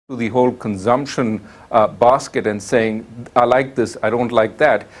to the whole consumption basket and saying, I like this, I don't like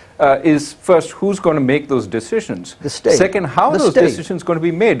that, is first, who's going to make those decisions? The state. Second, how are those decisions going to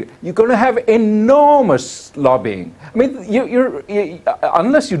be made? You're going to have enormous lobbying. I mean,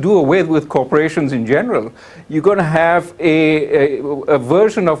 unless you do away with corporations in general, you're going to have a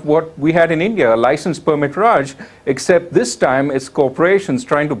version of what we had in India, a license permit Raj, except this time it's corporations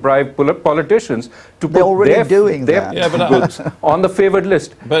trying to bribe politicians to put their goods on the favored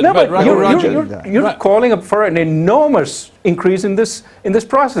list. But you're calling up for an enormous increase in this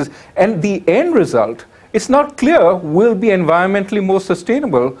process, and the end result, it's not clear, will be environmentally more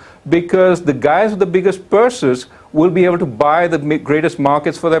sustainable, because the guys with the biggest purses will be able to buy the greatest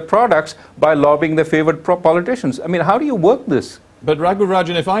markets for their products by lobbying their favored politicians. I mean, how do you work this? But Raghuram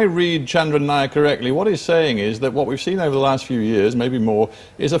Rajan, if I read Chandran Nair correctly, what he's saying is that what we've seen over the last few years, maybe more,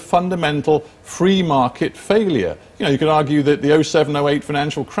 is a fundamental free market failure. You know, you could argue that the 07-08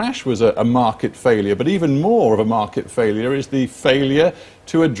 financial crash was a market failure, but even more of a market failure is the failure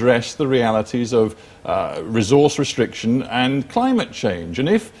to address the realities of resource restriction and climate change. And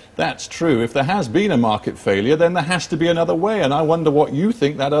if that's true, if there has been a market failure, then there has to be another way, and I wonder what you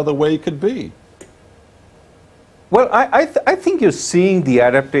think that other way could be. Well, I think you're seeing the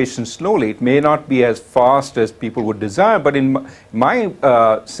adaptation slowly. It may not be as fast as people would desire, but in my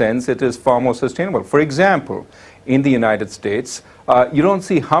sense, it is far more sustainable. For example, in the United States, you don't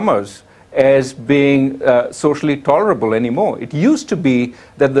see Hummers as being socially tolerable anymore. It used to be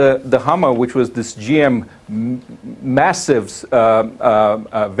that the Hummer, which was this GM massive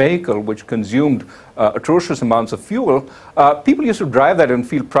vehicle which consumed atrocious amounts of fuel, people used to drive that and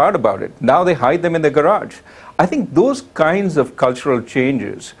feel proud about it. Now they hide them in their garage. I think those kinds of cultural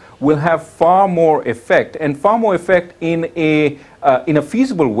changes will have far more effect, and far more effect in a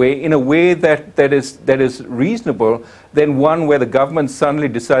feasible way, in a way that is reasonable, than one where the government suddenly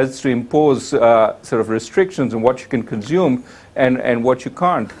decides to impose sort of restrictions on what you can consume and what you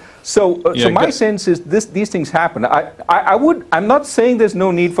can't. So, so my sense is these things happen. I'm not saying there's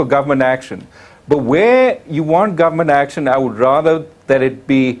no need for government action, but where you want government action, I would rather that it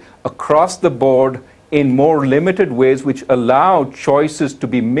be across the board, in more limited ways, which allow choices to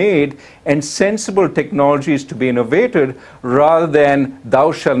be made and sensible technologies to be innovated, rather than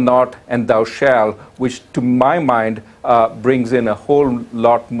thou shalt not and thou shalt, which to my mind brings in a whole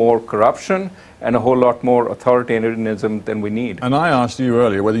lot more corruption and a whole lot more authoritarianism than we need. And I asked you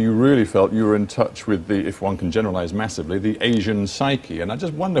earlier whether you really felt you were in touch with the, if one can generalize massively, the Asian psyche. And I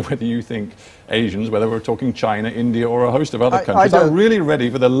just wonder whether you think Asians, whether we're talking China, India, or a host of other countries, are really ready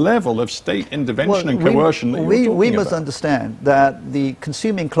for the level of state intervention and coercion that you're talking about. We must understand that the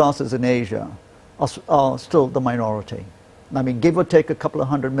consuming classes in Asia are still the minority. I mean, give or take a couple of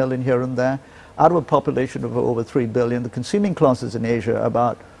 100 million here and there, out of a population of over 3 billion, the consuming classes in Asia are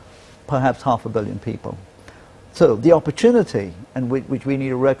about perhaps 500 million people. So the opportunity, and which we need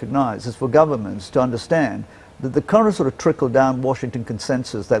to recognize, is for governments to understand that the current sort of trickle-down Washington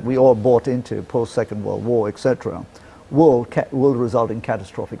consensus that we all bought into post-Second World War, etc., will result in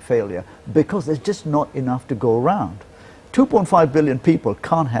catastrophic failure, because there's just not enough to go around. 2.5 billion people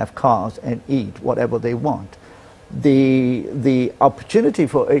can't have cars and eat whatever they want. The opportunity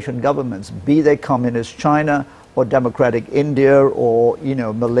for Asian governments, be they communist China or democratic India or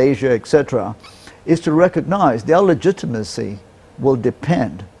Malaysia, etc., is to recognize their legitimacy will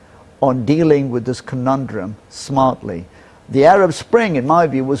depend on dealing with this conundrum smartly. The Arab Spring, in my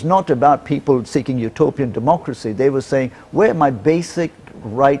view, was not about people seeking utopian democracy. They were saying, where are my basic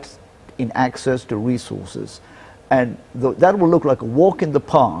rights in access to resources? And that will look like a walk in the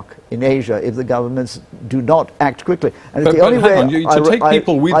park in Asia if the governments do not act quickly. And but the only way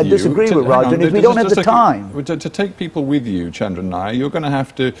I disagree with Rajan is we don't have the time. To take people with you, Chandran Nair, you're going to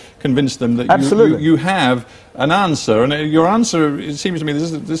have to convince them that you have an answer. And your answer, it seems to me,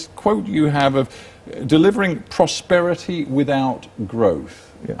 this quote you have of delivering prosperity without growth.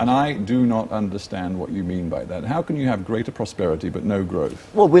 Yes. And I do not understand what you mean by that. How can you have greater prosperity but no growth?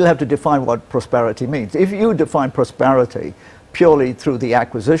 Well, we'll have to define what prosperity means. If you define prosperity purely through the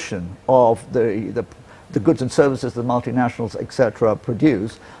acquisition of the goods and services the multinationals, etc.,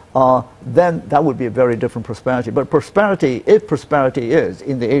 produce, then that would be a very different prosperity. But prosperity, if prosperity is,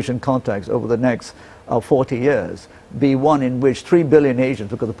 in the Asian context over the next 40 years, be one in which 3 billion Asians,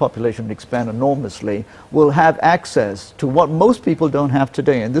 because the population will expand enormously, will have access to what most people don't have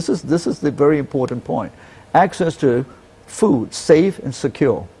today. And this is the very important point. Access to food, safe and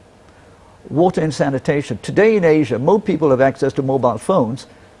secure. Water and sanitation. Today in Asia, most people have access to mobile phones,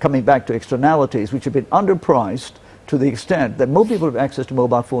 coming back to externalities, which have been underpriced to the extent that most people have access to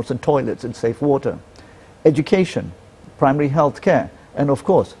mobile phones and toilets and safe water. Education, primary health care. and of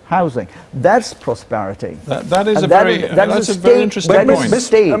course, housing. That's prosperity. That is And a very, that's a very interesting that point. is the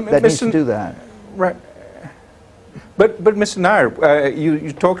state that needs to do that. Right. But Mr. Nair,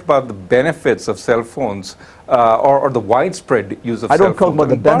 you talked about the benefits of cell phones or the widespread use of cell phones. I don't talk about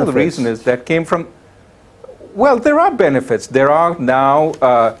the benefits. Part of the reason is that came from, well, there are benefits. There are now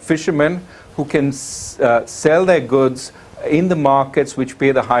fishermen who can sell their goods in the markets which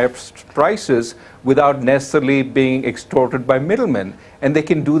pay the highest prices without necessarily being extorted by middlemen. And they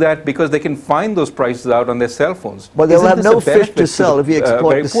can do that because they can find those prices out on their cell phones. But they'll have no fish to sell if you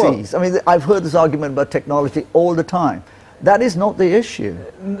exploit the seas. I mean, I've heard this argument about technology all the time. That is not the issue.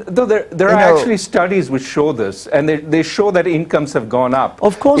 Though there are actually studies which show this, and they show that incomes have gone up.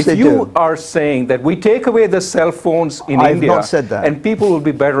 Of course they do. If you are saying that we take away the cell phones in India, not said that. And people will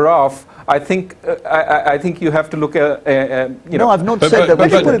be better off, I think you have to look at, you know. No, I've not said that.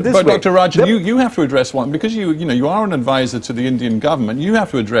 But Dr. Rajan, you have to address one, because you are an advisor to the Indian government. You have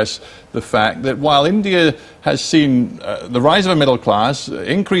to address the fact that while India has seen the rise of a middle class,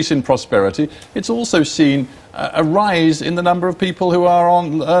 increase in prosperity, it's also seen a rise in the number of people who are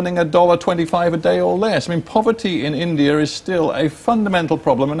earning $1.25 a day or less. I mean, poverty in India is still a fundamental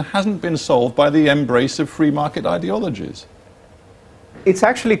problem and hasn't been solved by the embrace of free market ideologies. It's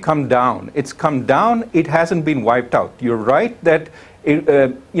actually come down. It's come down. It hasn't been wiped out. You're right that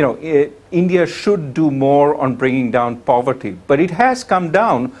India should do more on bringing down poverty, but it has come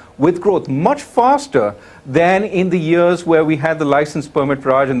down with growth much faster than in the years where we had the license permit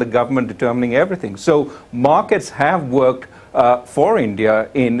Raj and the government determining everything. So markets have worked for India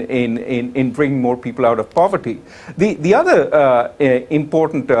in bringing more people out of poverty. The other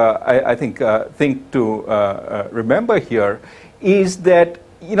important, I think, thing to remember here is that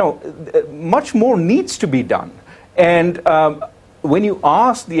much more needs to be done. And when you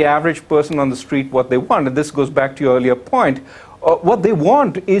ask the average person on the street what they want, and this goes back to your earlier point, what they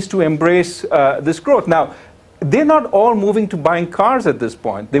want is to embrace this growth. Now, they're not all moving to buying cars at this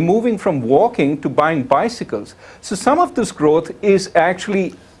point. They're moving from walking to buying bicycles. So some of this growth is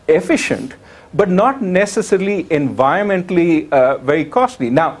actually efficient, but not necessarily environmentally very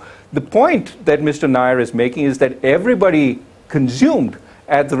costly. Now, the point that Mr. Nair is making is that everybody consumed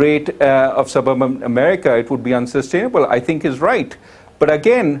at the rate of suburban America, it would be unsustainable, I think is right. But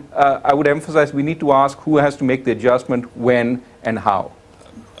again, I would emphasize we need to ask who has to make the adjustment, when and how.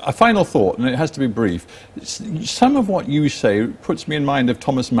 A final thought, and it has to be brief. Some of what you say puts me in mind of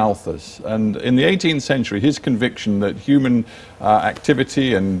Thomas Malthus. And in the 18th century, his conviction that human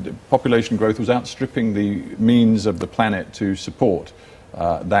activity and population growth was outstripping the means of the planet to support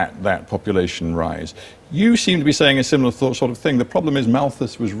that population rise. You seem to be saying a similar sort of thing. The problem is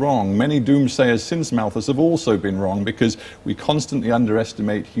Malthus was wrong. Many doomsayers since Malthus have also been wrong because we constantly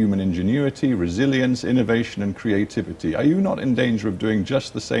underestimate human ingenuity, resilience, innovation and creativity. Are you not in danger of doing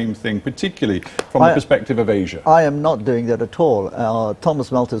just the same thing, particularly from the perspective of Asia? I am not doing that at all. Thomas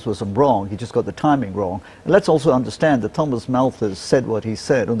Malthus was wrong. He just got the timing wrong. And let's also understand that Thomas Malthus said what he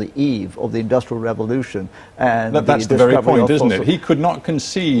said on the eve of the Industrial Revolution. And that's the very point, isn't it? He could not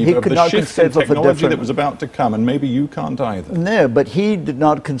conceive of the shift in technology that was about to come, and maybe you can't either. No, but he did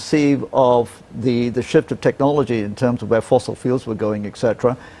not conceive of the shift of technology in terms of where fossil fuels were going,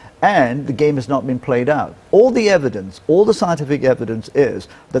 etc. And the game has not been played out. All the evidence, all the scientific evidence is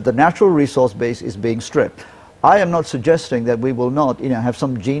that the natural resource base is being stripped. I am not suggesting that we will not, have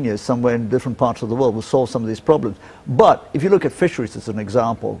some genius somewhere in different parts of the world will solve some of these problems. But if you look at fisheries as an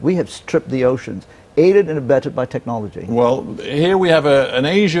example, we have stripped the oceans, aided and abetted by technology. Well, here we have an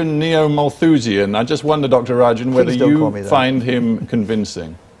Asian neo-Malthusian. I just wonder, Dr. Rajan, whether you find him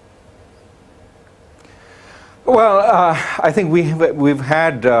convincing. Well, I think we've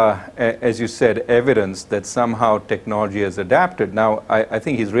had, as you said, evidence that somehow technology has adapted. Now, I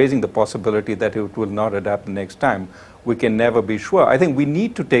think he's raising the possibility that it will not adapt the next time. We can never be sure. I think we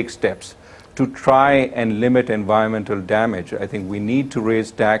need to take steps to try and limit environmental damage. I think we need to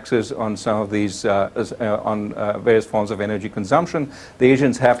raise taxes on some of these, on various forms of energy consumption. The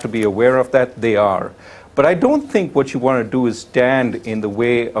Asians have to be aware of that. They are. But I don't think what you want to do is stand in the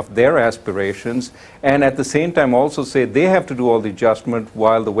way of their aspirations and at the same time also say they have to do all the adjustment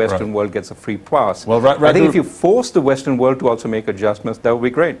while the Western world gets a free pass. Well, I think if you force the Western world to also make adjustments, that would be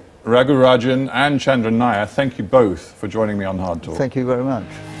great. Raghuram Rajan and Chandran Nair, thank you both for joining me on Hard Talk. Thank you very much.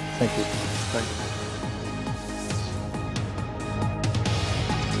 Thank you.